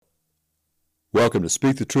Welcome to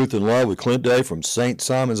Speak the Truth in Love with Clint Day from St.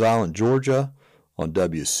 Simon's Island, Georgia on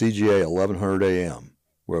WCGA 1100 AM,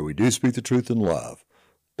 where we do speak the truth in love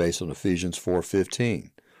based on Ephesians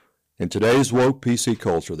 4:15. In today's woke PC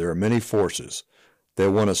culture, there are many forces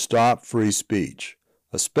that want to stop free speech,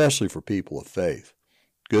 especially for people of faith.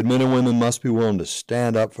 Good men and women must be willing to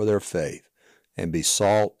stand up for their faith and be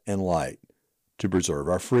salt and light to preserve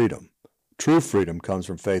our freedom. True freedom comes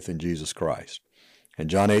from faith in Jesus Christ. In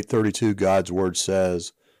John 8:32, God's word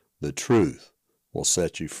says, the truth will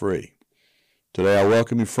set you free. Today I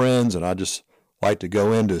welcome you, friends, and I just like to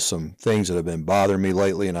go into some things that have been bothering me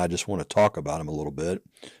lately, and I just want to talk about them a little bit.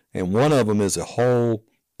 And one of them is a whole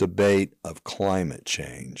debate of climate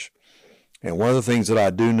change. And one of the things that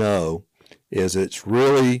I do know is it's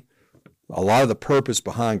really a lot of the purpose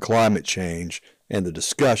behind climate change and the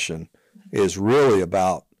discussion is really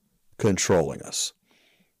about controlling us.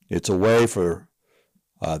 It's a way for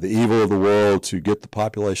the evil of the world to get the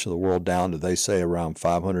population of the world down to, they say, around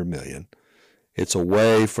 500 million. It's a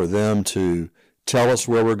way for them to tell us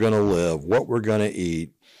where we're going to live, what we're going to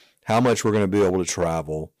eat, how much we're going to be able to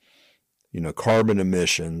travel, carbon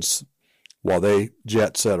emissions, while they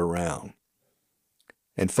jet set around.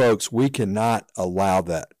 And folks, we cannot allow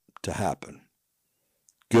that to happen.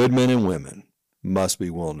 Good men and women must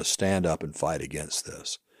be willing to stand up and fight against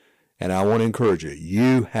this. And I want to encourage you,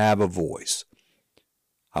 you have a voice.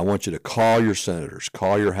 I want you to call your senators,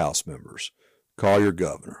 call your House members, call your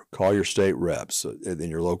governor, call your state reps in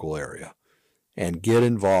your local area, and get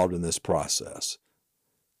involved in this process.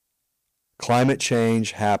 Climate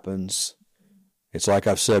change happens. It's like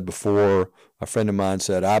I've said before, a friend of mine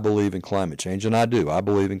said, I believe in climate change, and I do. I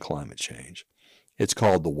believe in climate change. It's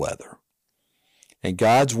called the weather. And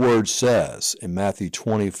God's word says in Matthew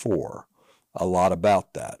 24 a lot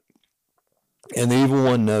about that. And the evil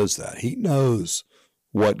one knows that. He knows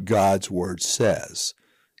what God's word says,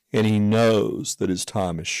 and he knows that his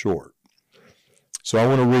time is short. So I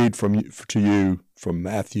want to read to you from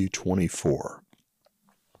Matthew 24.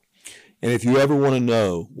 And if you ever want to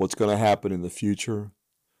know what's going to happen in the future,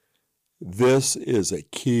 this is a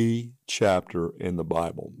key chapter in the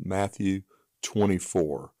Bible, Matthew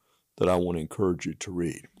 24, that I want to encourage you to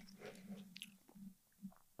read.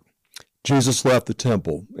 Jesus left the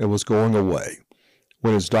temple and was going away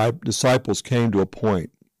when his disciples came to point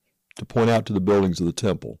out to the buildings of the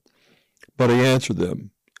temple. But he answered them,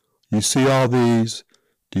 you see all these?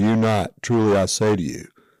 Do you not? Truly I say to you,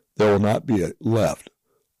 there will not be left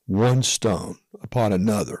one stone upon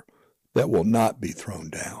another that will not be thrown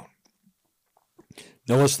down.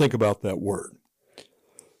 Now let's think about that word.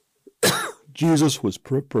 Jesus was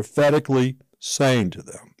prophetically saying to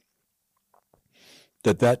them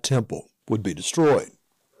that temple would be destroyed.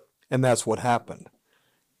 And that's what happened.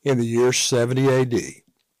 In the year 70 AD,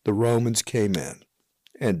 the Romans came in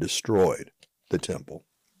and destroyed the temple.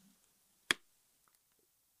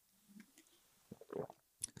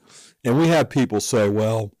 And we have people say,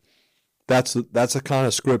 well, that's a kind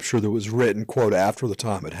of scripture that was written, quote, after the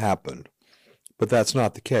time it happened. But that's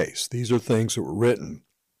not the case. These are things that were written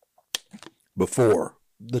before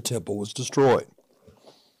the temple was destroyed.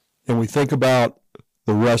 And we think about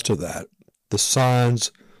the rest of that, the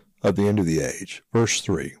signs of the end of the age. Verse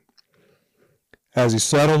 3. As he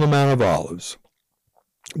sat on the Mount of Olives,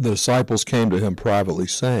 the disciples came to him privately,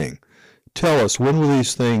 saying, tell us, when will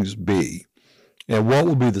these things be? And what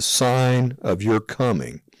will be the sign of your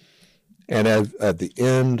coming and at the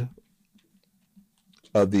end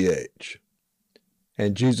of the age?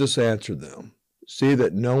 And Jesus answered them, see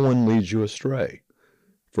that no one leads you astray.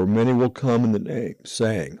 For many will come in the name,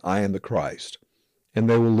 saying, I am the Christ, and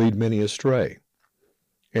they will lead many astray.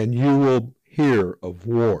 And you will hear of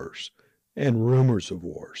wars and rumors of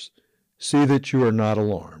wars. See that you are not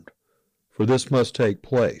alarmed, for this must take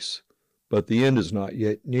place, but the end is not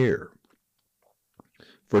yet near.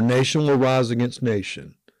 For nation will rise against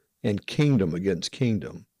nation, and kingdom against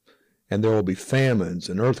kingdom, and there will be famines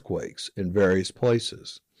and earthquakes in various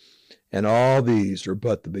places. And all these are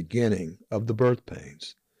but the beginning of the birth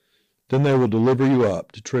pains. Then they will deliver you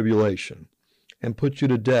up to tribulation, and put you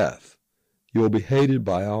to death. You will be hated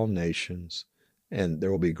by all nations, and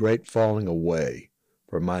there will be great falling away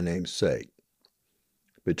for my name's sake.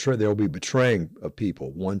 There will be betraying of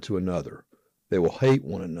people one to another. They will hate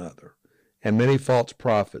one another. And many false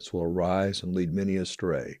prophets will arise and lead many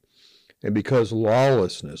astray. And because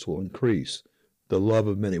lawlessness will increase, the love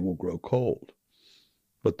of many will grow cold.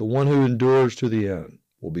 But the one who endures to the end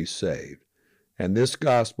will be saved. And this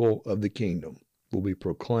gospel of the kingdom will be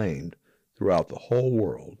proclaimed throughout the whole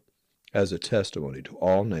world as a testimony to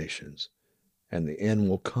all nations, and the end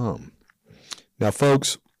will come. Now,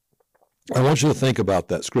 folks, I want you to think about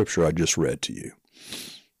that scripture I just read to you.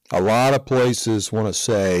 A lot of places want to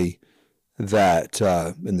say that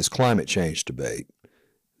in this climate change debate,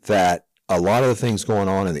 that a lot of the things going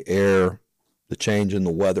on in the air, the change in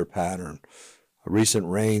the weather pattern, recent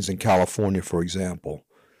rains in California, for example,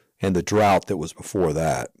 and the drought that was before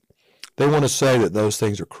that, they want to say that those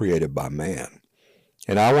things are created by man.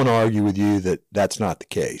 And I want to argue with you that that's not the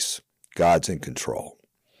case. God's in control.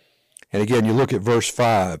 And again, you look at verse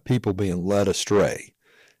 5, people being led astray.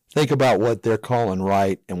 Think about what they're calling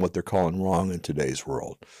right and what they're calling wrong in today's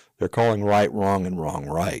world. They're calling right wrong and wrong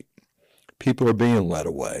right. People are being led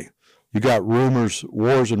away. You got rumors,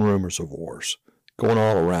 wars and rumors of wars going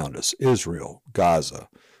all around us. Israel, Gaza,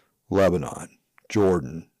 Lebanon,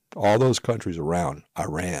 Jordan, all those countries around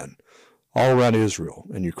Iran, all around Israel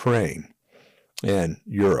and Ukraine and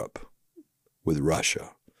Europe with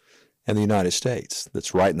Russia and the United States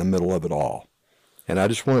that's right in the middle of it all. And I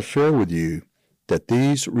just want to share with you that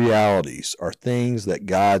these realities are things that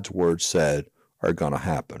God's Word said are going to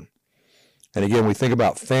happen. And again, we think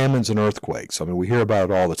about famines and earthquakes. I mean, we hear about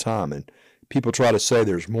it all the time, and people try to say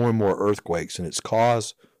there's more and more earthquakes, and it's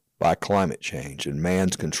caused by climate change and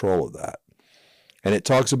man's control of that. And it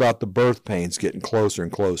talks about the birth pains getting closer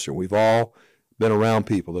and closer. We've all been around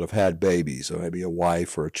people that have had babies, or maybe a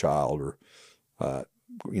wife or a child or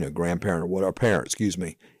grandparent or what, parent,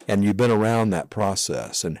 and you've been around that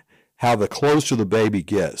process, and how the closer the baby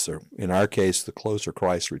gets, or in our case, the closer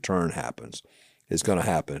Christ's return is going to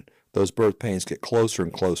happen. Those birth pains get closer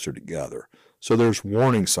and closer together. So there's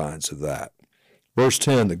warning signs of that. Verse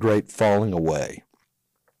 10, the great falling away.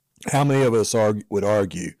 How many of us would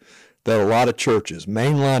argue that a lot of churches,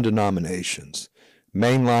 mainline denominations,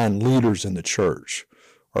 mainline leaders in the church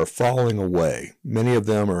are falling away? Many of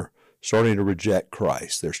them are starting to reject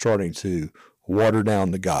Christ. They're starting to water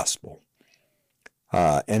down the gospel.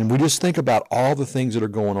 And we just think about all the things that are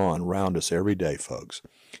going on around us every day, folks.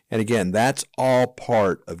 And again, that's all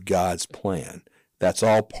part of God's plan. That's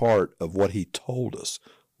all part of what He told us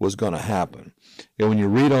was going to happen. And when you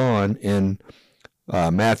read on in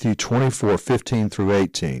Matthew 24:15 through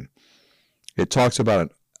 18, it talks about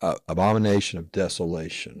an abomination of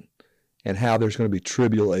desolation and how there's going to be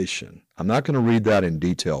tribulation. I'm not going to read that in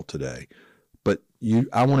detail today, but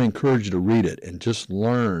I want to encourage you to read it and just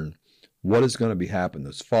learn what is going to be happening.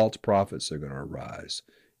 Those false prophets are going to arise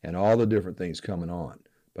and all the different things coming on.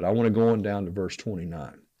 But I want to go on down to verse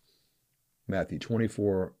 29. Matthew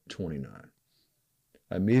 24:29.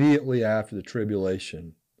 Immediately after the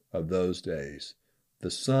tribulation of those days,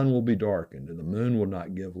 the sun will be darkened, and the moon will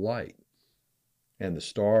not give light, and the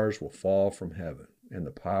stars will fall from heaven, and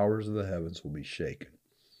the powers of the heavens will be shaken.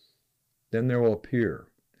 Then there will appear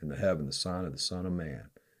in the heaven the sign of the Son of Man,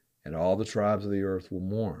 and all the tribes of the earth will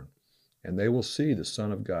mourn, and they will see the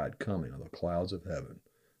Son of God coming on the clouds of heaven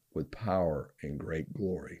with power and great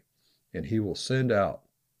glory. And He will send out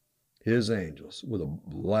His angels with a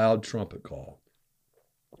loud trumpet call,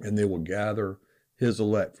 and they will gather His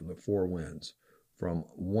elect from the four winds, from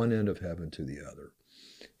one end of heaven to the other.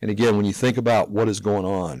 And again, when you think about what is going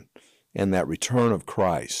on and that return of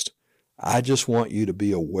Christ, I just want you to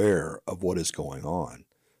be aware of what is going on.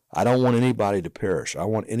 I don't want anybody to perish. I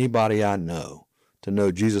want anybody I know to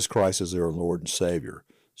know Jesus Christ as their Lord and Savior,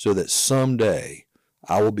 so that someday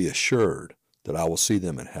I will be assured that I will see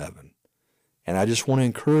them in heaven. And I just want to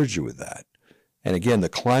encourage you with that. And again, the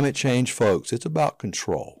climate change, folks, it's about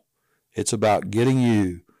control. It's about getting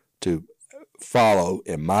you to follow,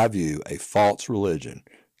 in my view, a false religion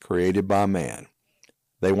created by man.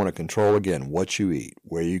 They want to control, again, what you eat,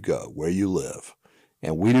 where you go, where you live.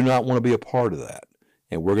 And we do not want to be a part of that.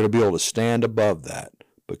 And we're going to be able to stand above that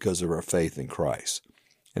because of our faith in Christ.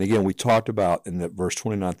 And again, we talked about in that verse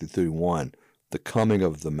 29 through 31, the coming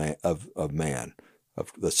of the man, of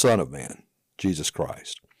the Son of Man, Jesus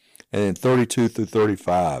Christ. And in 32 through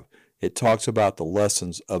 35, it talks about the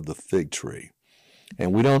lessons of the fig tree.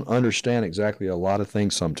 And we don't understand exactly a lot of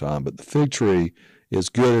things sometimes, but the fig tree is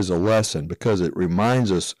good as a lesson because it reminds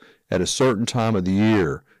us at a certain time of the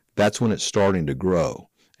year, that's when it's starting to grow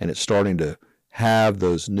and it's starting to have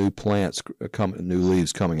those new plants, new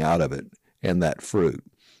leaves coming out of it and that fruit.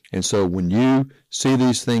 And so when you see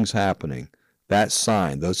these things happening, that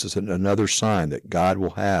sign, this is another sign that God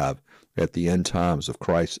will have at the end times of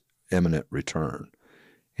Christ's imminent return.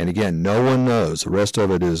 And again, no one knows. The rest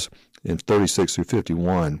of it is in 36 through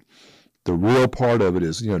 51. The real part of it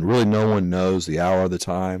is, really no one knows the hour or the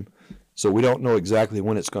time. So we don't know exactly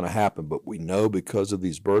when it's going to happen, but we know because of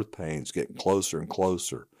these birth pains getting closer and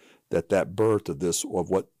closer that birth of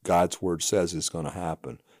what God's Word says is going to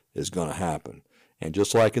happen, is going to happen. And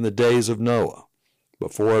just like in the days of Noah,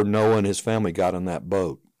 Before Noah and his family got on that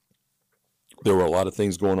boat, there were a lot of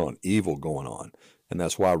things going on, evil going on, and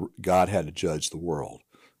that's why God had to judge the world.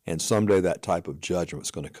 And someday that type of judgment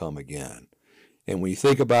is going to come again. And when you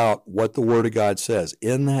think about what the Word of God says,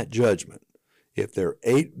 in that judgment, if there are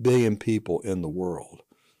 8 billion people in the world,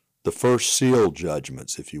 the first seal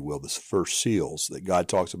judgments, if you will, the first seals that God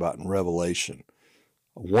talks about in Revelation,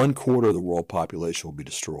 1/4 of the world population will be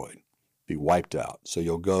destroyed, be wiped out. So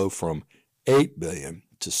you'll go from 8 billion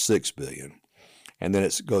to 6 billion. And then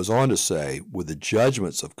it goes on to say, with the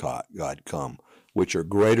judgments of God come, which are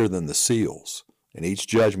greater than the seals, and each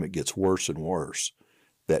judgment gets worse and worse,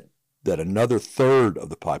 that another third of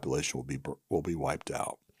the population will be wiped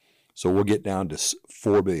out. So we'll get down to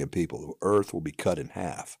 4 billion people. The earth will be cut in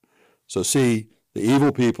half. So see, the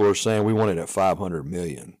evil people are saying we want it at 500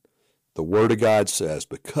 million. The Word of God says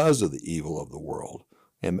because of the evil of the world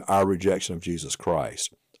and our rejection of Jesus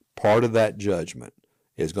Christ, part of that judgment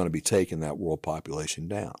is going to be taking that world population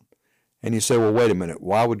down. And you say, well, wait a minute,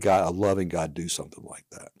 why would God, a loving God, do something like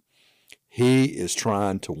that? He is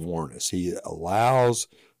trying to warn us. He allows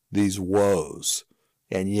these woes,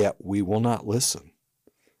 and yet we will not listen.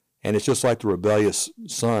 And it's just like the rebellious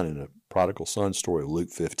son in the prodigal son story of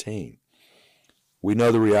Luke 15. We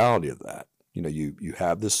know the reality of that. You know, you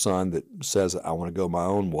have this son that says, I want to go my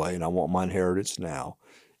own way, and I want my inheritance now,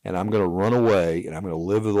 and I'm going to run away, and I'm going to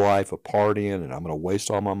live the life of partying, and I'm going to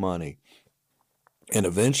waste all my money. And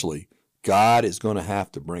eventually, God is going to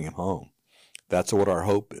have to bring him home. That's what our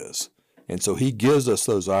hope is. And so he gives us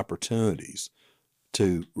those opportunities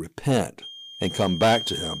to repent and come back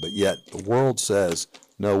to him. But yet the world says,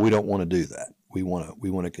 no, we don't want to do that. We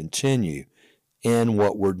want to continue in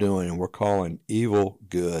what we're doing, and we're calling evil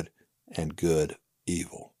good and good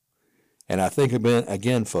evil. And I think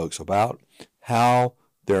again, folks, about how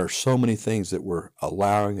there are so many things that we're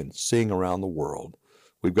allowing and seeing around the world.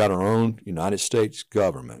 We've got our own United States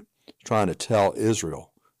government trying to tell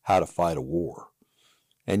Israel how to fight a war.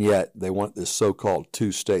 And yet they want this so-called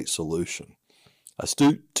two-state solution. A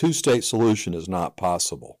two-state solution is not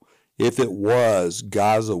possible. If it was,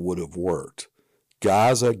 Gaza would have worked.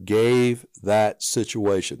 Gaza gave that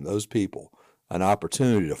situation, those people, an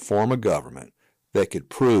opportunity to form a government that could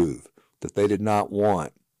prove that they did not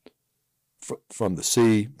want from the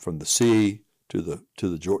sea to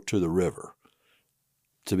the river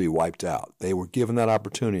to be wiped out. They were given that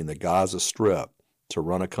opportunity in the Gaza Strip to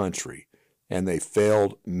run a country, and they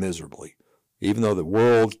failed miserably. Even though the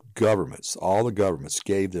world governments, all the governments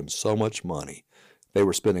gave them so much money, they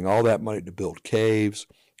were spending all that money to build caves,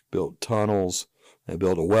 build tunnels, and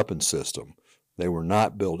build a weapon system. They were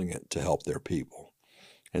not building it to help their people.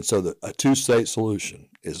 And so a two-state solution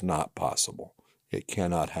is not possible. It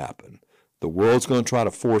cannot happen. The world's going to try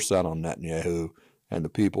to force that on Netanyahu and the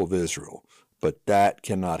people of Israel, but that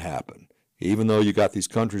cannot happen. Even though you got these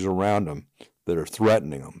countries around them that are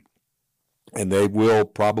threatening them, and they will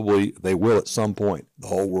at some point, the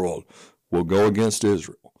whole world will go against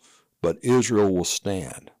Israel, but Israel will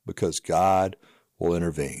stand because God will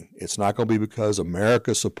intervene. It's not going to be because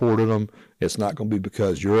America supported them. It's not going to be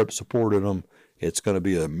because Europe supported them. It's going to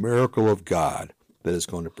be a miracle of God that is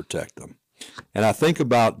going to protect them. And I think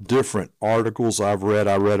about different articles I've read.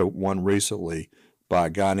 I read one recently by a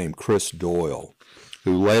guy named Chris Doyle,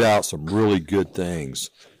 who laid out some really good things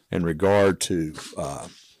in regard to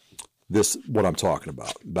this, what I'm talking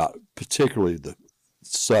about particularly the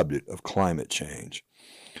subject of climate change.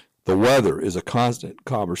 The weather is a constant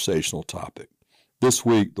conversational topic. This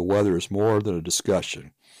week, the weather is more than a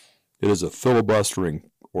discussion. It is a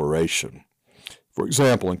filibustering oration. For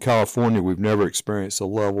example, in California, we've never experienced a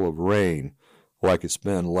level of rain like it's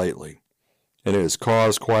been lately, and it has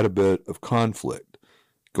caused quite a bit of conflict,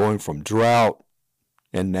 going from drought,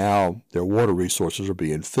 and now their water resources are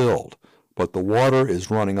being filled. But the water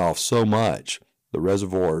is running off so much, the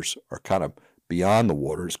reservoirs are kind of beyond the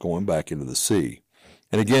water. It's going back into the sea.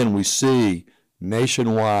 And again, we see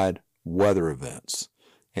nationwide weather events,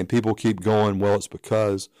 and people keep going, well, it's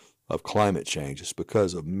because of climate change. It's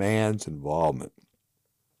because of man's involvement.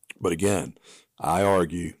 But again, I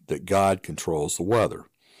argue that God controls the weather.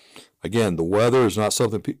 Again, the weather is not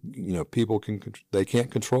something people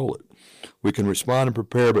can't control it. We can respond and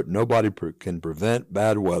prepare, but nobody can prevent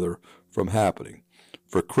bad weather from happening.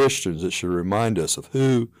 For Christians, it should remind us of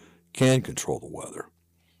who can control the weather.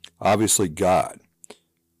 Obviously, God.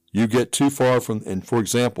 You get too far from, and for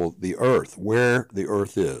example, the earth, where the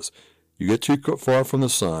earth is. You get too far from the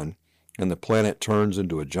sun, and the planet turns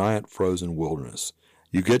into a giant frozen wilderness.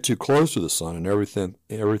 You get too close to the sun, and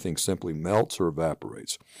everything simply melts or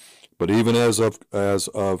evaporates. But even as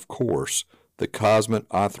of course, the cosmic,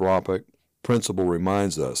 anthropic, principle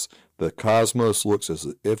reminds us the cosmos looks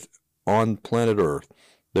as if on planet Earth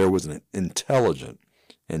there was an intelligent,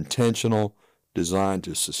 intentional design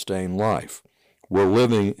to sustain life. We're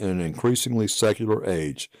living in an increasingly secular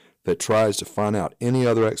age that tries to find out any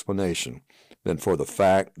other explanation than for the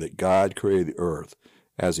fact that God created the earth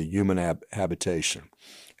as a human habitation.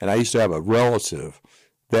 And I used to have a relative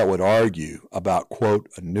that would argue about, quote,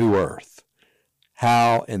 a new earth.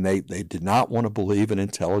 How, and they did not want to believe in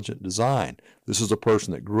intelligent design. This is a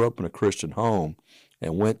person that grew up in a Christian home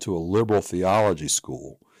and went to a liberal theology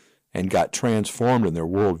school and got transformed in their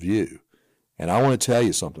worldview. And I want to tell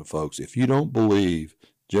you something, folks. If you don't believe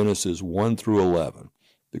Genesis 1 through 11,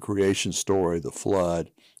 the creation story, the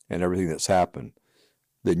flood, and everything that's happened,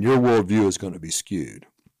 then your worldview is going to be skewed.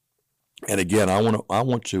 And again, I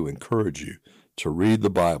want to encourage you to read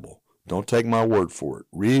the Bible. Don't take my word for it.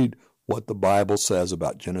 Read what the Bible says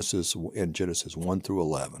about Genesis in Genesis 1 through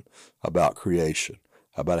 11, about creation,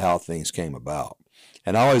 about how things came about.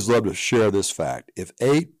 And I always love to share this fact. If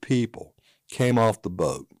 8 people came off the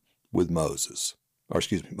boat with Noah.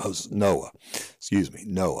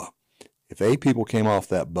 If 8 people came off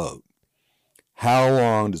that boat, how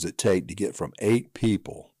long does it take to get from 8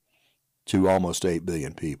 people to almost 8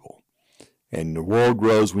 billion people? And the world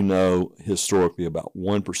grows, we know, historically about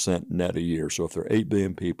 1% net a year. So if there are 8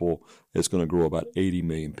 billion people, it's going to grow about 80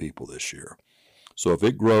 million people this year. So if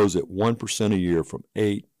it grows at 1% a year from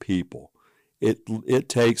 8 people, it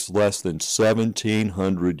takes less than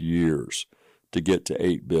 1,700 years to get to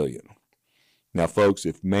 8 billion. Now, folks,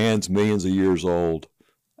 if man's millions of years old,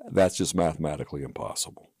 that's just mathematically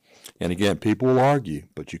impossible. And again, people will argue,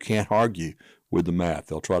 but you can't argue with the math.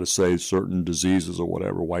 They'll try to say certain diseases or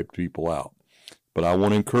whatever wipe people out. But I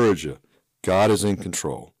want to encourage you, God is in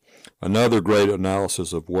control. Another great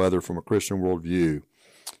analysis of weather from a Christian worldview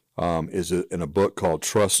is in a book called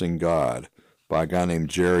Trusting God by a guy named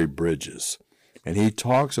Jerry Bridges. And he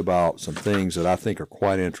talks about some things that I think are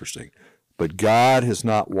quite interesting. But God has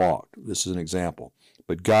not walked, this is an example,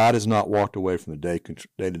 but God has not walked away from the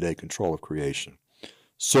day-to-day control of creation.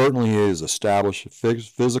 Certainly he has established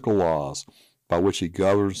physical laws by which he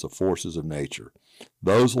governs the forces of nature.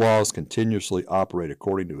 Those laws continuously operate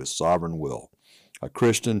according to his sovereign will. A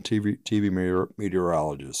Christian TV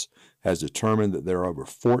meteorologist has determined that there are over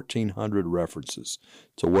 1,400 references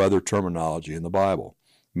to weather terminology in the Bible.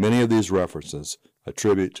 Many of these references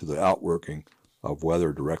attribute to the outworking of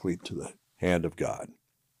weather directly to the hand of God.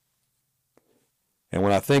 And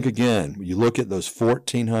when I think again, you look at those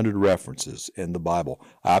 1,400 references in the Bible,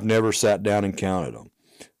 I've never sat down and counted them,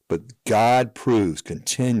 but God proves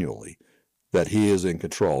continually that he is in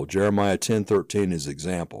control. Jeremiah 10:13 is an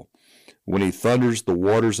example. When he thunders, the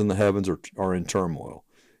waters in the heavens are in turmoil,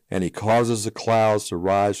 and he causes the clouds to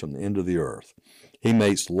rise from the end of the earth. He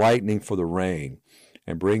makes lightning for the rain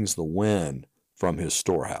and brings the wind from his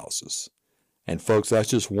storehouses. And folks, that's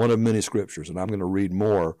just one of many scriptures, and I'm going to read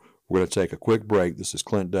more. We're going to take a quick break. This is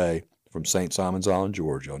Clint Day from St. Simon's Island,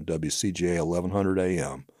 Georgia on WCGA 1100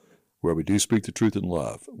 AM, where we do speak the truth in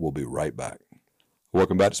love. We'll be right back.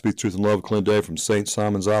 Welcome back to Speak the Truth in Love. Clint Day from St.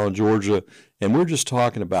 Simon's Island, Georgia. And we're just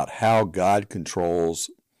talking about how God controls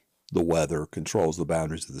the weather, controls the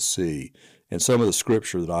boundaries of the sea, and some of the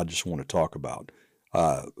scripture that I just want to talk about.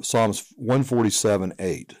 Psalms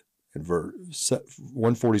 147:8 and verse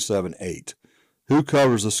 147:8. Who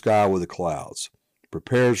covers the sky with the clouds,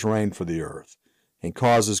 prepares rain for the earth, and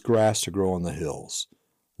causes grass to grow on the hills,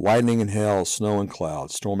 lightning and hail, snow and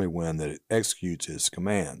clouds, stormy wind that executes his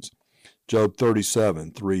commands. Job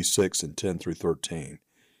 37:3, 6, and 10 through 13.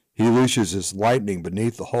 He looses his lightning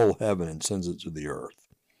beneath the whole heaven and sends it to the earth.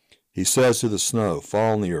 He says to the snow,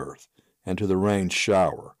 fall on the earth, and to the rain,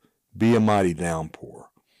 shower, be a mighty downpour.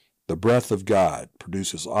 The breath of God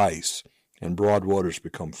produces ice, and broad waters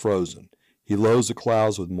become frozen. He loads the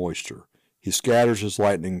clouds with moisture. He scatters his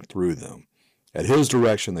lightning through them. At his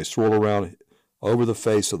direction they swirl around over the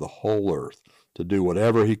face of the whole earth to do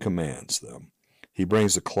whatever he commands them. He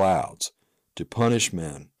brings the clouds to punish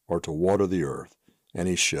men or to water the earth, and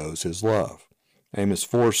he shows his love. Amos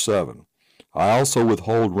 4:7. I also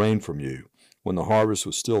withhold rain from you when the harvest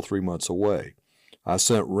was still 3 months away. I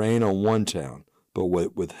sent rain on one town, but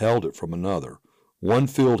withheld it from another. One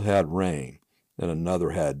field had rain, and another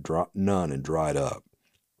had none and dried up.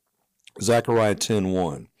 Zechariah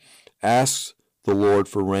 10:1. Ask the Lord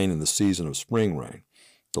for rain in the season of spring rain.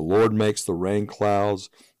 The Lord makes the rain clouds,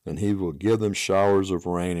 and he will give them showers of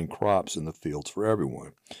rain and crops in the fields for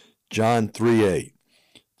everyone. John 3:8.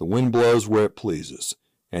 The wind blows where it pleases,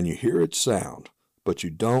 and you hear its sound, but you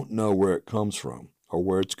don't know where it comes from or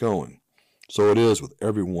where it's going. So it is with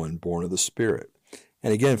everyone born of the Spirit.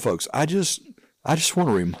 And again, folks, I just want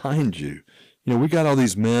to remind you, we got all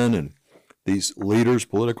these men and these leaders,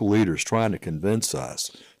 political leaders, trying to convince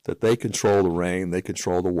us that they control the rain, they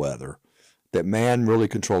control the weather, that man really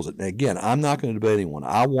controls it. And again, I'm not going to debate anyone.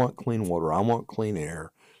 I want clean water. I want clean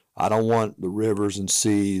air. I don't want the rivers and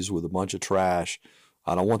seas with a bunch of trash.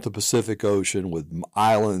 I don't want the Pacific Ocean with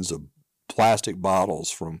islands of plastic bottles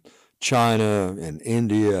from China and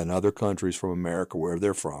India and other countries from America, wherever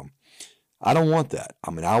they're from. I don't want that. I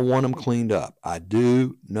mean, I want them cleaned up. I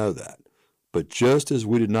do know that. But just as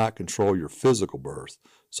we did not control your physical birth,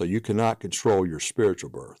 so you cannot control your spiritual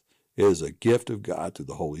birth. It is a gift of God through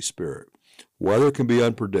the Holy Spirit. Weather can be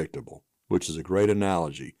unpredictable, which is a great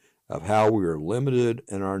analogy of how we are limited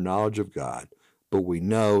in our knowledge of God, but we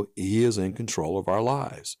know He is in control of our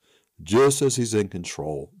lives, just as He's in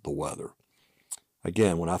control of the weather.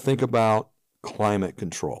 Again, when I think about climate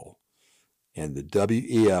control and the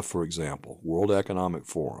WEF, for example, World Economic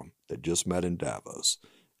Forum, that just met in Davos,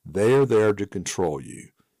 they are there to control you.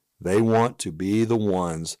 They want to be the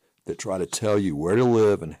ones that try to tell you where to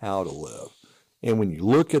live and how to live. And when you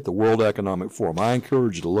look at the World Economic Forum, I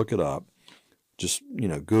encourage you to look it up. Just,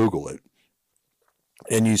 Google it.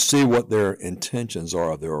 And you see what their intentions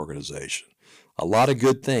are of their organization. A lot of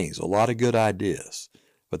good things, a lot of good ideas.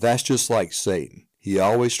 But that's just like Satan. He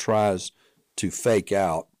always tries to fake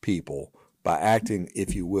out people by acting,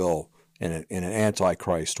 if you will, in an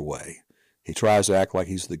antichrist way. He tries to act like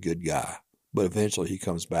he's the good guy, but eventually he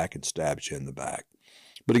comes back and stabs you in the back.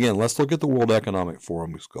 But again, let's look at the World Economic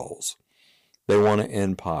Forum's goals. They want to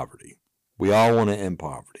end poverty. We all want to end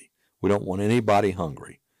poverty. We don't want anybody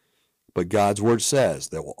hungry. But God's Word says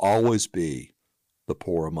there will always be the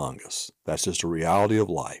poor among us. That's just a reality of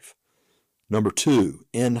life. Number 2,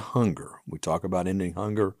 end hunger. We talk about ending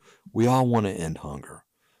hunger. We all want to end hunger.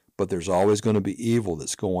 But there's always going to be evil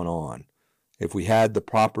that's going on. If we had the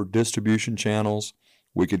proper distribution channels,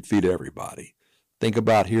 we could feed everybody. Think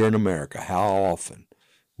about here in America, how often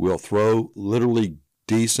we'll throw literally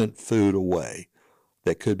decent food away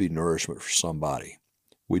that could be nourishment for somebody.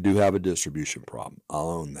 We do have a distribution problem. I'll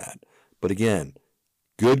own that. But again,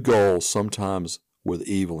 good goals sometimes with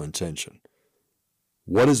evil intention.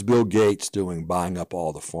 What is Bill Gates doing buying up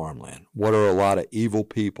all the farmland? What are a lot of evil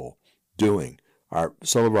people doing?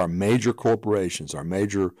 Some of our major corporations, our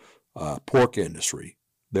major pork industry,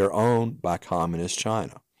 they're owned by communist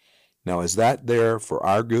China. Now, is that there for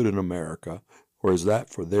our good in America, or is that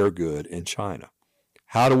for their good in China?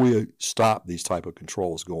 How do we stop these type of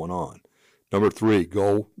controls going on? Number three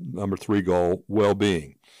goal,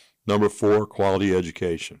 well-being. Number 4, quality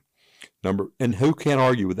education. And who can't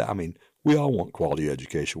argue with that? I mean, we all want quality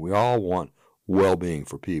education. We all want well-being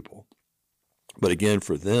for people. But again,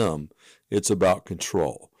 for them, it's about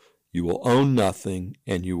control. You will own nothing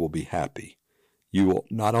and you will be happy. You will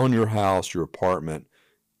not own your house, your apartment.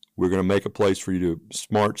 We're going to make a place for you to,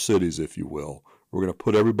 smart cities, if you will. We're going to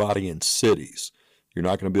put everybody in cities. You're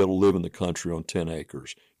not going to be able to live in the country on 10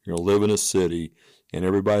 acres. You're going to live in a city, and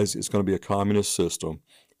it's going to be a communist system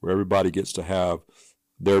where everybody gets to have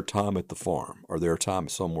their time at the farm or their time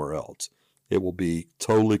somewhere else. It will be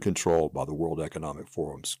totally controlled by the World Economic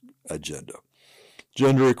Forum's agenda.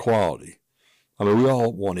 Gender equality. I mean, we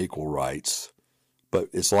all want equal rights, but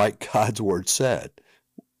it's like God's Word said,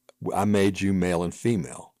 I made you male and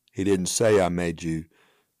female. He didn't say I made you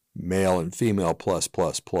male and female plus.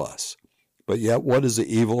 But yet, what does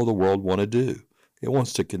the evil of the world want to do? It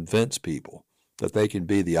wants to convince people that they can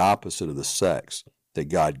be the opposite of the sex that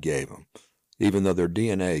God gave them, even though their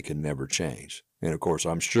DNA can never change. And of course,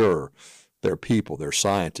 I'm sure there are people, there are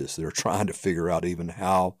scientists that are trying to figure out even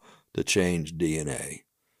how to change DNA.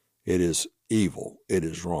 It is evil. It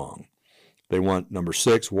is wrong. They want, number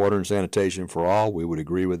 6, water and sanitation for all. We would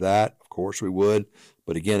agree with that. Of course we would.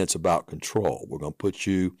 But again, it's about control. We're going to put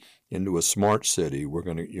you into a smart city.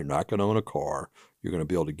 You're not going to own a car. You're going to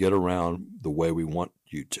be able to get around the way we want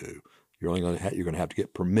you to. You're going to have to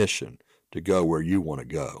get permission to go where you want to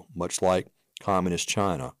go, much like communist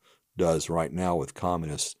China does right now with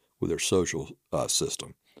communists with their social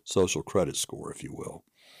system, social credit score, if you will.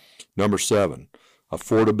 Number 7,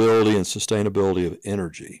 affordability and sustainability of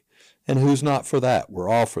energy. And who's not for that? We're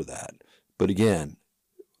all for that. But again,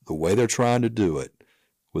 the way they're trying to do it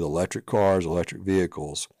with electric cars, electric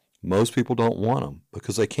vehicles, most people don't want them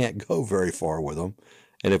because they can't go very far with them.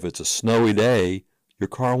 And if it's a snowy day, your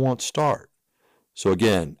car won't start. So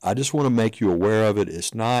again, I just want to make you aware of it.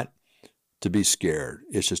 It's not to be scared.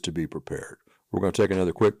 It's just to be prepared. We're going to take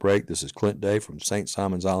another quick break. This is Clint Day from St.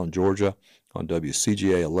 Simons Island, Georgia on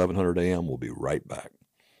WCGA 1100 AM. We'll be right back.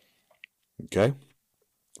 Okay?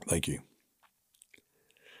 Thank you.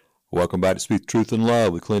 Welcome back to Speak Truth in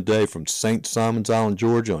Love with Clint Day from St. Simons Island,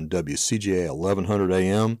 Georgia on WCGA 1100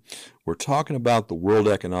 AM. We're talking about the World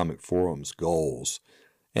Economic Forum's goals.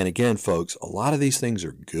 And again, folks, a lot of these things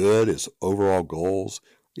are good as overall goals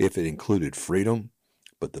if it included freedom.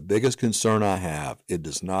 But the biggest concern I have, it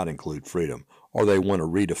does not include freedom, or they want to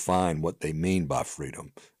redefine what they mean by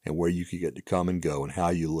freedom and where you can get to come and go and how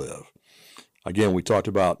you live. Again, we talked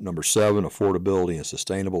about number 7, affordability and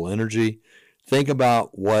sustainable energy. Think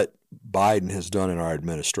about what Biden has done in our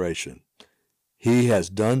administration. He has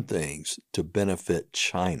done things to benefit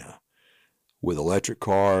China with electric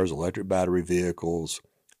cars, electric battery vehicles,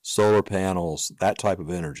 solar panels, that type of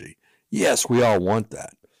energy. Yes, we all want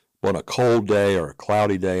that. But on a cold day or a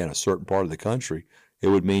cloudy day in a certain part of the country, it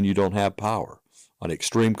would mean you don't have power. On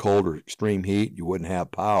extreme cold or extreme heat, you wouldn't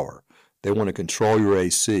have power. They want to control your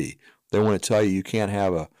AC. They want to tell you can't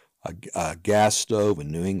have a gas stove in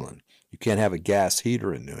New England. You can't have a gas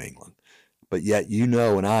heater in New England. But yet you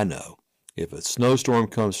know and I know, if a snowstorm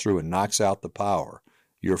comes through and knocks out the power,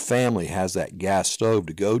 your family has that gas stove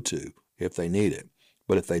to go to if they need it.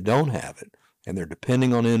 But if they don't have it, and they're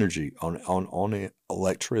depending on energy, on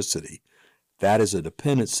electricity, that is a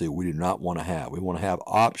dependency we do not want to have. We want to have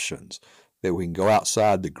options that we can go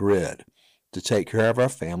outside the grid to take care of our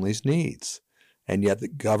family's needs. And yet the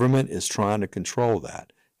government is trying to control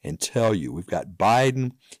that and tell you, we've got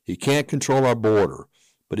Biden, he can't control our border,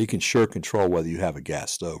 but he can sure control whether you have a gas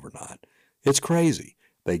stove or not. It's crazy.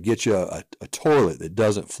 They get you a toilet that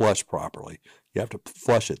doesn't flush properly. You have to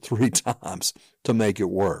flush it 3 times to make it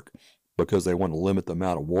work because they want to limit the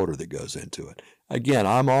amount of water that goes into it. Again,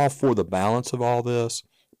 I'm all for the balance of all this,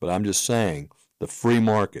 but I'm just saying the free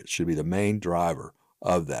market should be the main driver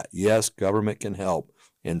of that. Yes, government can help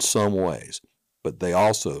in some ways, but they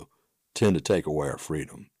also tend to take away our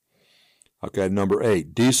freedom. Okay, number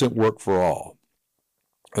 8, decent work for all.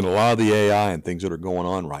 And a lot of the AI and things that are going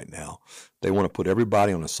on right now, they want to put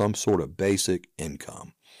everybody on some sort of basic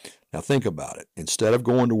income. Now think about it. Instead of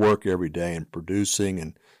going to work every day and producing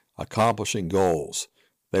and accomplishing goals,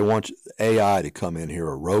 they want AI to come in here,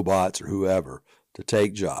 or robots or whoever, to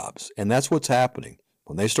take jobs. And that's what's happening.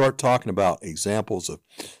 When they start talking about examples of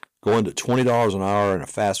going to $20 an hour in a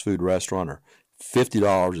fast food restaurant, or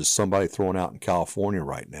 $50 is somebody throwing out in California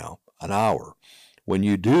right now, an hour. When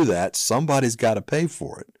you do that, somebody's got to pay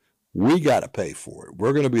for it. We got to pay for it.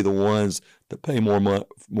 We're going to be the ones that pay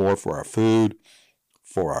more for our food,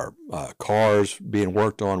 for our cars being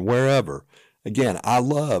worked on, wherever. Again, I'd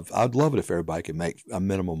love it if everybody could make a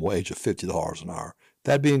minimum wage of $50 an hour.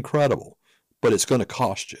 That'd be incredible. But it's going to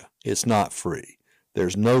cost you. It's not free.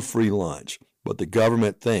 There's no free lunch. But the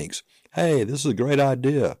government thinks, hey, this is a great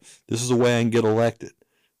idea. This is the way I can get elected.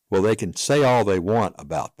 Well, they can say all they want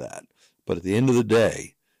about that. But at the end of the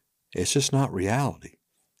day, it's just not reality.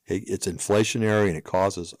 It's inflationary and it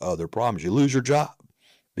causes other problems. You lose your job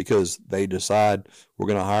because they decide we're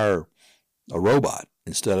going to hire a robot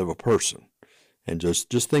instead of a person. And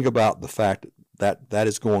just think about the fact that that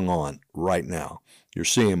is going on right now. You're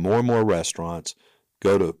seeing more and more restaurants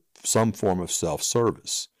go to some form of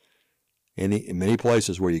self-service. In many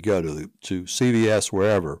places where you go to CVS,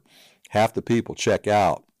 wherever, half the people check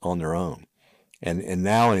out on their own. And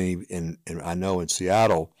now in I know in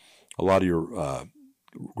Seattle, a lot of your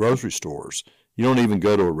grocery stores, you don't even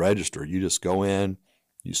go to a register. You just go in,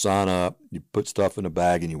 you sign up, you put stuff in a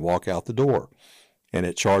bag, and you walk out the door. And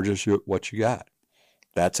it charges you what you got.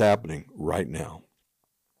 That's happening right now.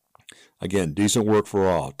 Again, decent work for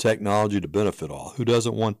all, technology to benefit all. Who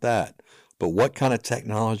doesn't want that? But what kind of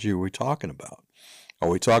technology are we talking about? Are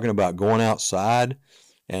we talking about going outside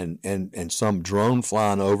and some drone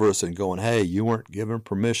flying over us and going, hey, you weren't given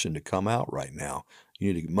permission to come out right now.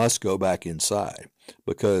 You must go back inside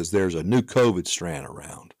because there's a new COVID strand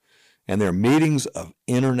around. And there are meetings of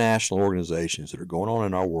international organizations that are going on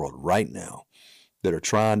in our world right now that are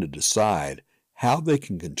trying to decide how they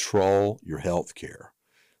can control your health care.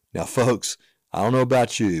 Now, folks, I don't know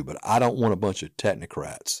about you, but I don't want a bunch of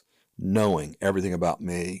technocrats knowing everything about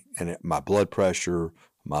me and my blood pressure,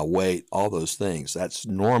 my weight, all those things. That's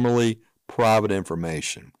normally private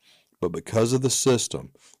information. But because of the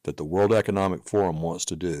system that the World Economic Forum wants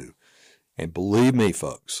to do, and believe me,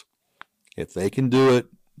 folks, if they can do it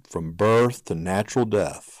from birth to natural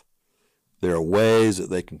death, there are ways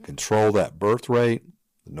that they can control that birth rate.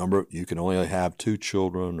 The number, you can only have 2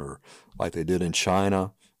 children, or like they did in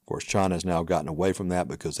China. Of course, China has now gotten away from that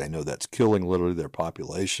because they know that's killing literally their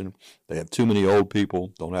population. They have too many old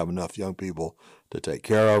people, don't have enough young people to take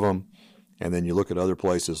care of them. And then you look at other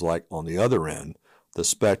places like on the other end, the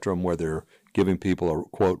spectrum, where they're giving people a,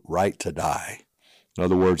 quote, right to die. In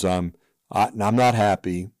other words, I'm I'm not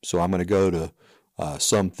happy, so I'm going to go to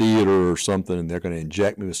some theater or something, and they're going to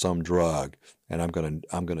inject me with some drug, and I'm going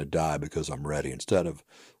to die because I'm ready. Instead of,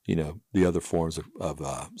 the other forms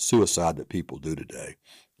of suicide that people do today,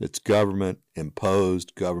 it's government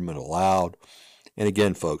imposed, government allowed. And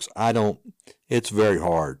again, folks, it's very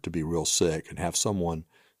hard to be real sick and have someone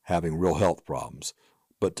having real health problems,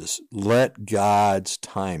 but to let God's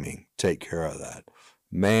timing take care of that.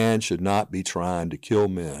 Man should not be trying to kill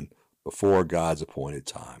men before God's appointed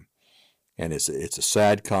time. And it's a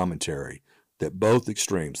sad commentary that both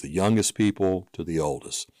extremes, the youngest people to the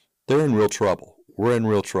oldest, they're in real trouble. We're in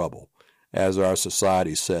real trouble. As our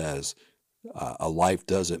society says, a life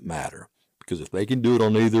doesn't matter. Because if they can do it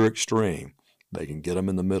on either extreme, they can get them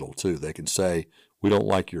in the middle too. They can say, we don't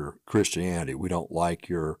like your Christianity. We don't like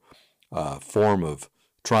your form of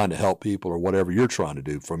trying to help people or whatever you're trying to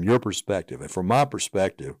do from your perspective. And from my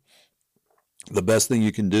perspective, the best thing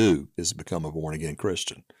you can do is become a born-again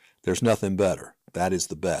Christian. There's nothing better. That is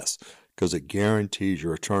the best because it guarantees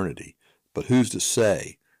your eternity. But who's to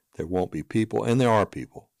say there won't be people, and there are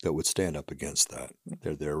people, that would stand up against that.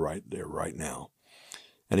 They're there right now.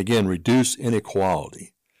 And again, reduce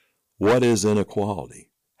inequality. What is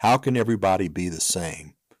inequality? How can everybody be the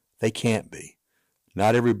same? They can't be.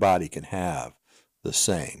 Not everybody can have the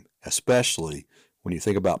same, especially when you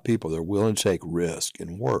think about people that are willing to take risk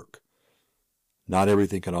and work. Not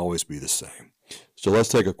everything can always be the same. So let's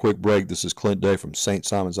take a quick break. This is Clint Day from St.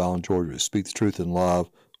 Simon's Island, Georgia. Speak the truth in love.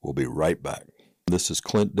 We'll be right back. This is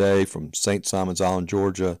Clint Day from St. Simon's Island,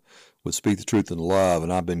 Georgia with Speak the Truth in Love.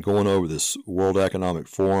 And I've been going over this World Economic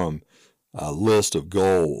Forum list of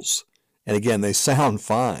goals. And again, they sound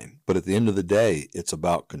fine, but at the end of the day, it's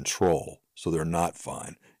about control. So they're not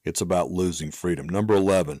fine. It's about losing freedom. Number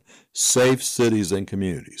 11, safe cities and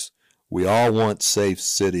communities. We all want safe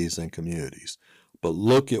cities and communities. But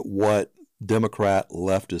look at what Democrat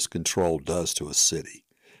leftist control does to a city.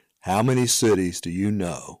 How many cities do you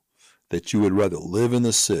know that you would rather live in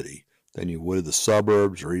the city than you would in the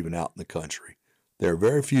suburbs or even out in the country? There are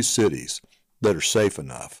very few cities that are safe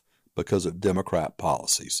enough because of Democrat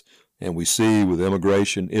policies. And we see with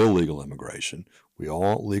immigration, illegal immigration, we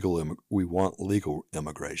want legal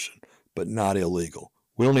immigration, but not illegal.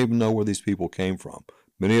 We don't even know where these people came from.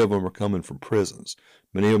 Many of them are coming from prisons.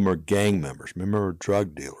 Many of them are gang members. Many of them are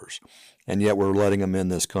drug dealers. And yet we're letting them in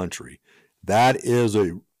this country. That is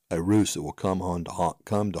a ruse that will come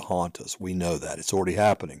to haunt us. We know that. It's already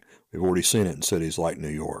happening. We've already seen it in cities like New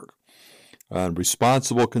York.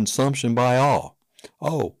 Responsible consumption by all.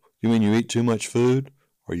 Oh, you mean you eat too much food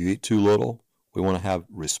or you eat too little? We want to have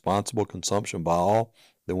responsible consumption by all.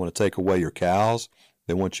 They want to take away your cows.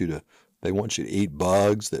 They want you to eat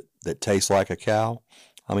bugs that taste like a cow.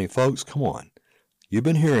 I mean, folks, come on. You've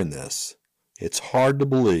been hearing this. It's hard to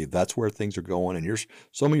believe that's where things are going, and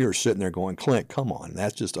some of you are sitting there going, Clint, come on,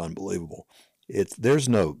 that's just unbelievable. It's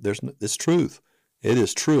truth. It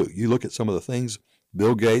is true. You look at some of the things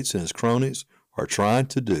Bill Gates and his cronies are trying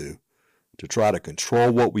to do to try to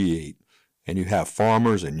control what we eat, and you have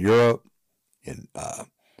farmers in Europe, in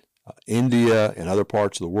India, and other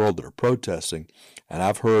parts of the world that are protesting, and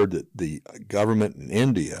I've heard that the government in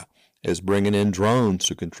India is bringing in drones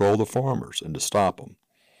to control the farmers and to stop them.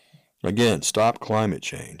 Again, stop climate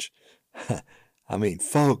change. I mean,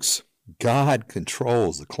 folks, God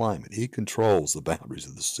controls the climate. He controls the boundaries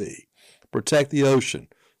of the sea. Protect the ocean.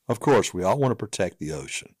 Of course, we all want to protect the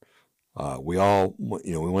ocean. We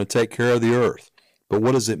want to take care of the earth. But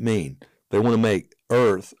what does it mean? They want to make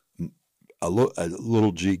earth a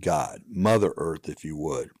little g God, Mother Earth, if you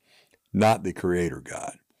would, not the Creator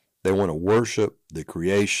God. They want to worship the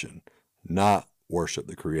creation, not worship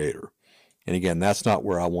the Creator. And again, that's not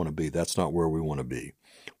where I want to be. That's not where we want to be.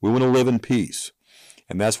 We want to live in peace.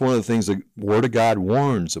 And that's one of the things the Word of God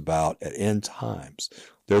warns about at end times.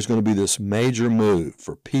 There's going to be this major move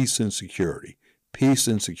for peace and security. Peace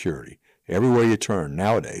and security. Everywhere you turn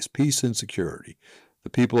nowadays, peace and security. The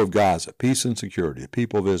people of Gaza, peace and security. The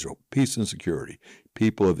people of Israel, peace and security.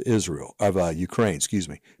 People of Ukraine,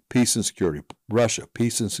 peace and security. Russia,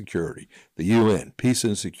 peace and security. The UN, peace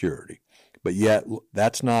and security. But yet,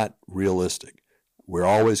 that's not realistic. We're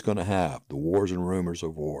always going to have the wars and rumors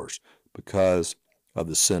of wars because of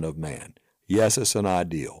the sin of man. Yes, it's an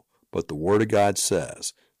ideal, but the Word of God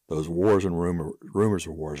says those wars and rumors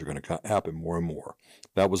of wars are going to happen more and more.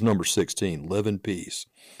 That was number 16, live in peace.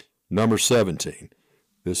 Number 17,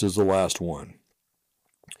 this is the last one.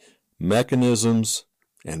 Mechanisms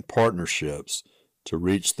and partnerships to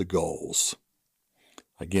reach the goals.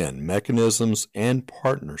 Again, mechanisms and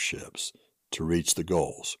partnerships to reach the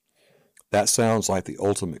goals. That sounds like the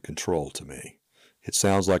ultimate control to me. It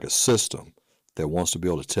sounds like a system that wants to be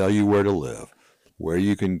able to tell you where to live, where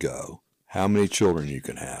you can go, how many children you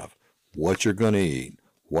can have, what you're going to eat,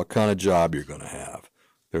 what kind of job you're going to have.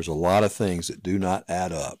 There's a lot of things that do not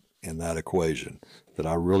add up in that equation that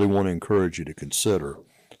I really want to encourage you to consider,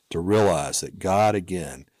 to realize that God,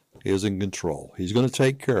 again, is in control. He's going to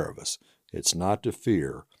take care of us. It's not to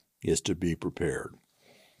fear, it's to be prepared.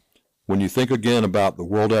 When you think again about the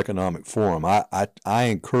World Economic Forum, I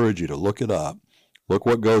encourage you to look it up. Look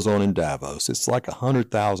what goes on in Davos. It's like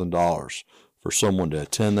 $100,000 for someone to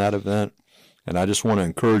attend that event. And I just want to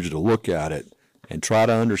encourage you to look at it and try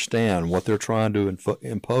to understand what they're trying to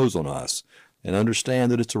impose on us, and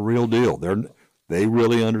understand that it's a real deal. They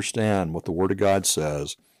really understand what the Word of God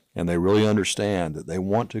says, and they really understand that they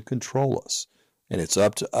want to control us. And it's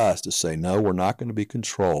up to us to say, no, we're not going to be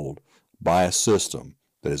controlled by a system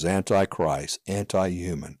that is anti-Christ,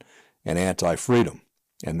 anti-human, and anti-freedom.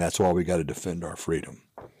 And that's why we got to defend our freedom.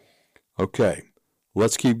 Okay,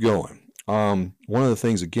 let's keep going. One of the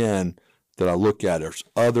things, again, that I look at, there's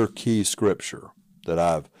other key scripture that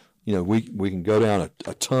I've, we can go down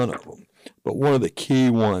a ton of them. But one of the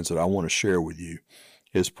key ones that I want to share with you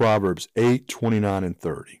is Proverbs 8, 29, and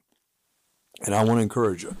 30. And I want to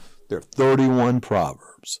encourage you. There are 31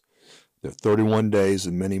 Proverbs. There are 31 days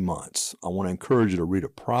and many months. I want to encourage you to read a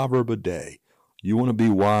proverb a day. You want to be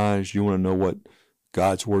wise. You want to know what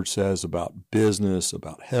God's Word says about business,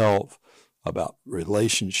 about health, about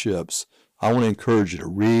relationships. I want to encourage you to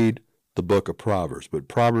read the book of Proverbs. But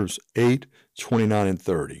Proverbs 8, 29, and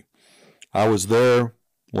 30. I was there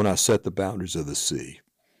when I set the boundaries of the sea,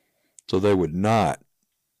 so they would not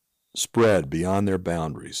spread beyond their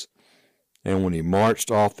boundaries. And when he marched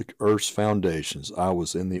off the earth's foundations, I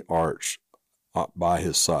was in the arch by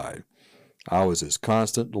his side. I was his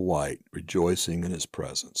constant delight, rejoicing in his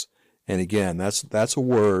presence. And again, that's a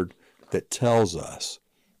word that tells us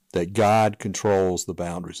that God controls the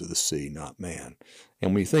boundaries of the sea, not man.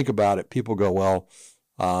 And when you think about it, people go, well,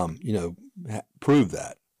 prove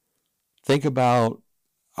that. Think about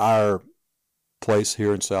our place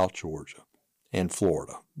here in South Georgia and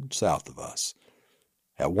Florida, south of us.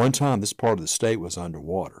 At one time, this part of the state was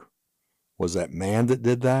underwater. Was that man that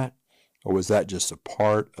did that? Or was that just a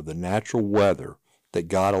part of the natural weather that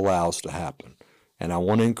God allows to happen? And I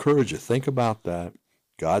want to encourage you, think about that.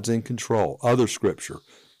 God's in control. Other scripture,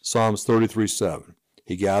 Psalms 33:7.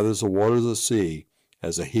 He gathers the waters of the sea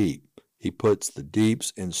as a heap. He puts the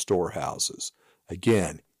deeps in storehouses.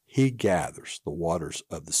 Again, he gathers the waters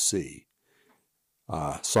of the sea.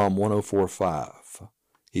 Psalm 104:5.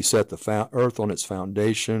 He set the earth on its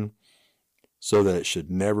foundation so that it should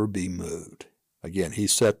never be moved. Again, he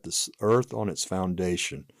set the earth on its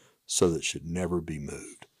foundation so that it should never be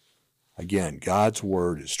moved. Again, God's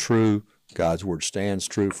Word is true. God's Word stands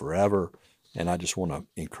true forever. And I just want to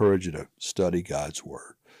encourage you to study God's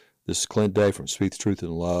Word. This is Clint Day from Speak the Truth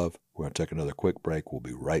in Love. We're going to take another quick break. We'll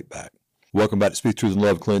be right back. Welcome back to Speak Truth and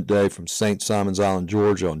Love. Clint Day from St. Simon's Island,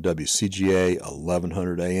 Georgia on WCGA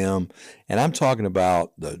 1100 AM. And I'm talking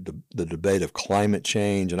about the debate of climate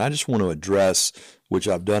change. And I just want to address, which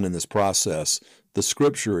I've done in this process, the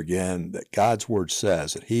scripture again that God's Word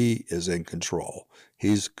says that He is in control.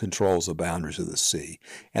 He controls the boundaries of the sea.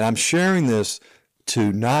 And I'm sharing this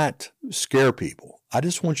to not scare people. I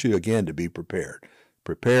just want you again to be prepared.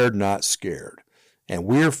 Prepared, not scared. And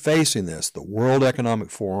we're facing this, the World Economic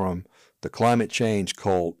Forum, the climate change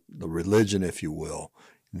cult, the religion, if you will.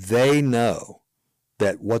 They know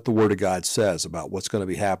that what the Word of God says about what's going to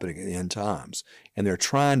be happening in the end times. And they're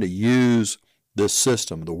trying to use this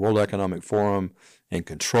system, the World Economic Forum, and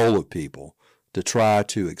control of people to try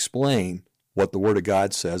to explain what the Word of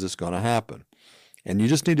God says is going to happen. And you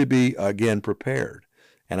just need to be, again, prepared.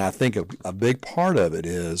 And I think a big part of it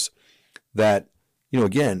is that,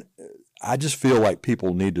 again, I just feel like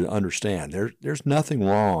people need to understand there's nothing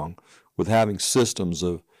wrong with having systems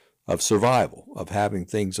of survival, of having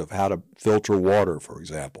things of how to filter water, for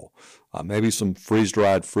example. Maybe some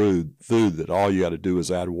freeze-dried food that all you got to do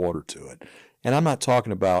is add water to it. And I'm not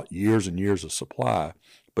talking about years and years of supply,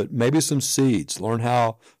 but maybe some seeds. Learn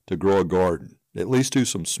how to grow a garden. At least do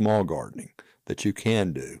some small gardening that you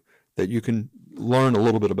can do, that you can learn a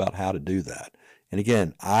little bit about how to do that. And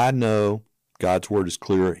again, I know God's Word is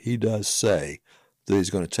clear. He does say that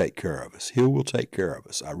He's going to take care of us. He will take care of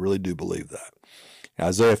us. I really do believe that.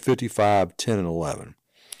 Isaiah 55:10 and 11.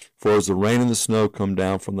 For as the rain and the snow come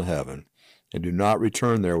down from the heaven, and do not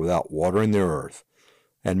return there without watering the earth,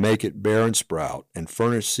 and make it bear and sprout, and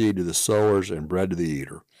furnish seed to the sowers and bread to the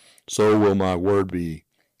eater, so will my word be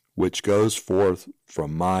which goes forth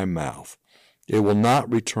from my mouth. It will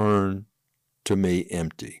not return to me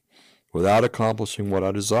empty, without accomplishing what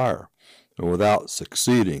I desire, and without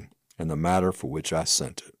succeeding in the matter for which I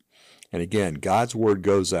sent it. And again, God's word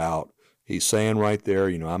goes out. He's saying right there,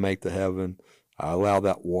 I make the heaven. I allow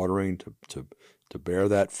that watering to bear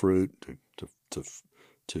that fruit,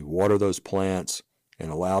 to water those plants and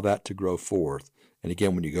allow that to grow forth. And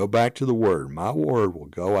again, when you go back to the word, my word will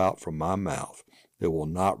go out from my mouth. It will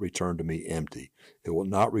not return to me empty. It will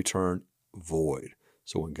not return void.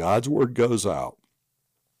 So when God's word goes out,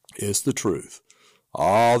 it's the truth.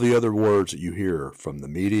 All the other words that you hear from the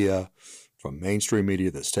media, from mainstream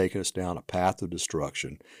media that's taken us down a path of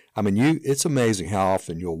destruction. I mean, it's amazing how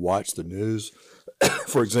often you'll watch the news.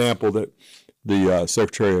 For example, that the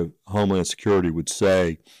Secretary of Homeland Security would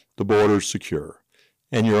say the border's secure,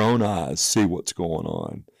 and your own eyes see what's going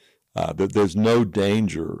on. That there's no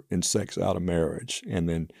danger in sex out of marriage, and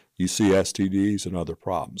then you see STDs and other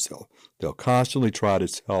problems. They'll constantly try to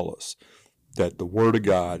tell us that the Word of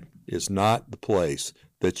God is not the place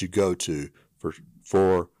that you go to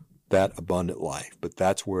for that abundant life, but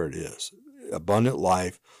that's where it is. Abundant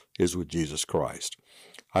life is with Jesus Christ.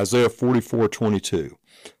 Isaiah 44:22.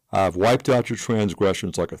 I have wiped out your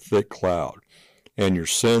transgressions like a thick cloud, and your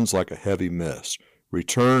sins like a heavy mist.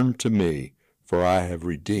 Return to me, for I have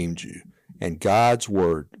redeemed you. And God's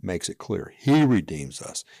word makes it clear. He redeems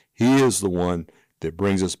us. He is the one that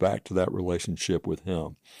brings us back to that relationship with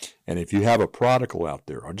Him. And if you have a prodigal out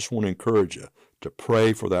there, I just want to encourage you to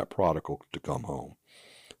pray for that prodigal to come home.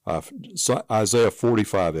 Isaiah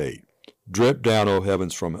 45:8. Drip down, O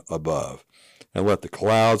heavens, from above, and let the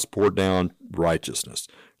clouds pour down righteousness.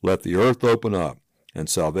 Let the earth open up, and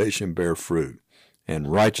salvation bear fruit,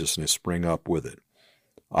 and righteousness spring up with it.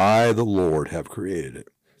 I, the Lord, have created it.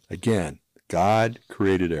 Again, God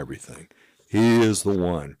created everything. He is the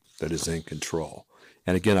one that is in control.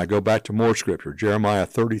 And again, I go back to more scripture, Jeremiah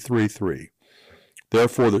 33:3.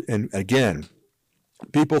 Therefore, and again,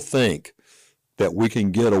 people think that we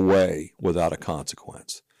can get away without a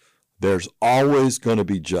consequence. There's always going to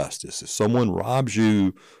be justice. If someone robs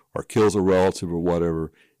you or kills a relative or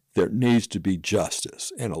whatever, there needs to be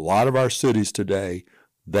justice. In a lot of our cities today,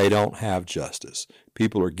 they don't have justice.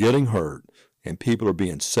 People are getting hurt, and people are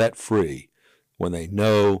being set free when they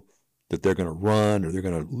know that they're going to run or they're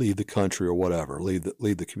going to leave the country or whatever, leave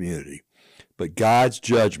the community. But God's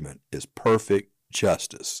judgment is perfect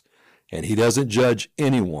justice, and He doesn't judge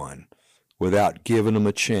anyone without giving them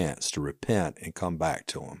a chance to repent and come back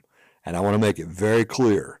to Him. And I want to make it very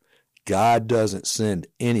clear, God doesn't send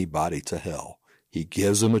anybody to hell. He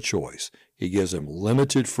gives them a choice. He gives them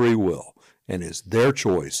limited free will, and it's their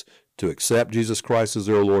choice to accept Jesus Christ as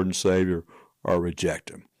their Lord and Savior or reject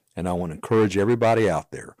Him. And I want to encourage everybody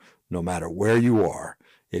out there, no matter where you are,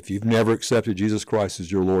 if you've never accepted Jesus Christ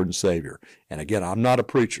as your Lord and Savior, and again, I'm not a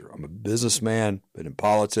preacher, I'm a businessman, but in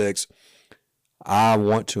politics, I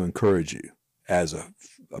want to encourage you as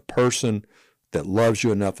a person that loves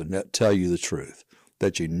you enough to tell you the truth,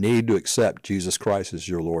 that you need to accept Jesus Christ as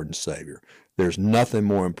your Lord and Savior. There's nothing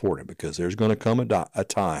more important, because there's going to come a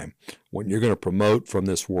time when you're going to promote from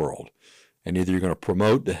this world, and either you're going to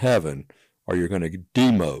promote to heaven or you're going to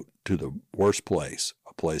demote to the worst place,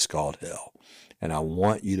 a place called hell. And I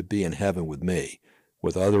want you to be in heaven with me,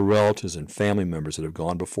 with other relatives and family members that have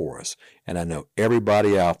gone before us. And I know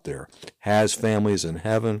everybody out there has families in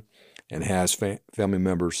heaven and has family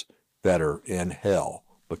members that are in hell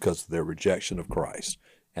because of their rejection of Christ.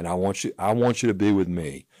 And I want you to be with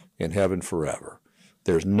me in heaven forever.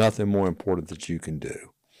 There's nothing more important that you can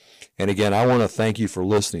do. And again, I want to thank you for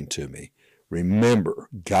listening to me. Remember,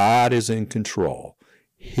 God is in control.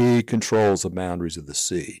 He controls the boundaries of the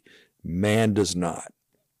sea. Man does not.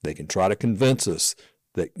 They can try to convince us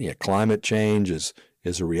that climate change is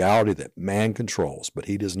a reality that man controls, but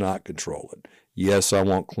he does not control it. Yes, I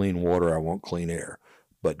want clean water, I want clean air,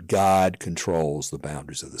 but God controls the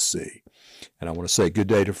boundaries of the sea. And I want to say good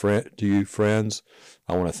day to you, friends.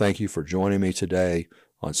 I want to thank you for joining me today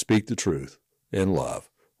on Speak the Truth in Love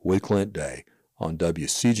with Clint Day on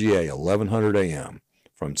WCGA 1100 AM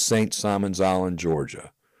from St. Simon's Island,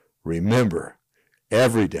 Georgia. Remember,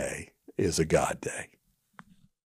 every day is a God day.